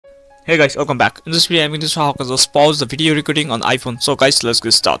Hey guys, welcome back. In this video, I'm going to show how to just pause the video recording on iPhone. So guys, let's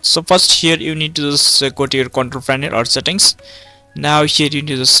get started. So first here you need to just go to your control panel or settings. Now here you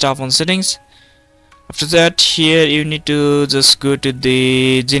need to stop on settings. After that, here you need to just go to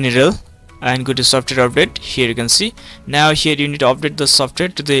the general and go to software update. Here you can see. Now here you need to update the software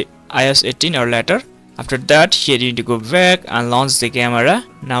to the iOS 18 or later. After that, here you need to go back and launch the camera.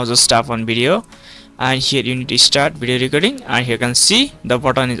 Now just stop on video. And here you need to start video recording, and here you can see the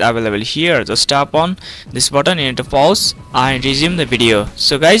button is available here. Just tap on this button, you need to pause and resume the video.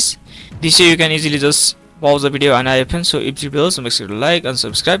 So guys, this way you can easily just pause the video on iPhone. So if you will, so make sure to like and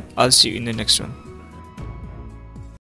subscribe. I'll see you in the next one.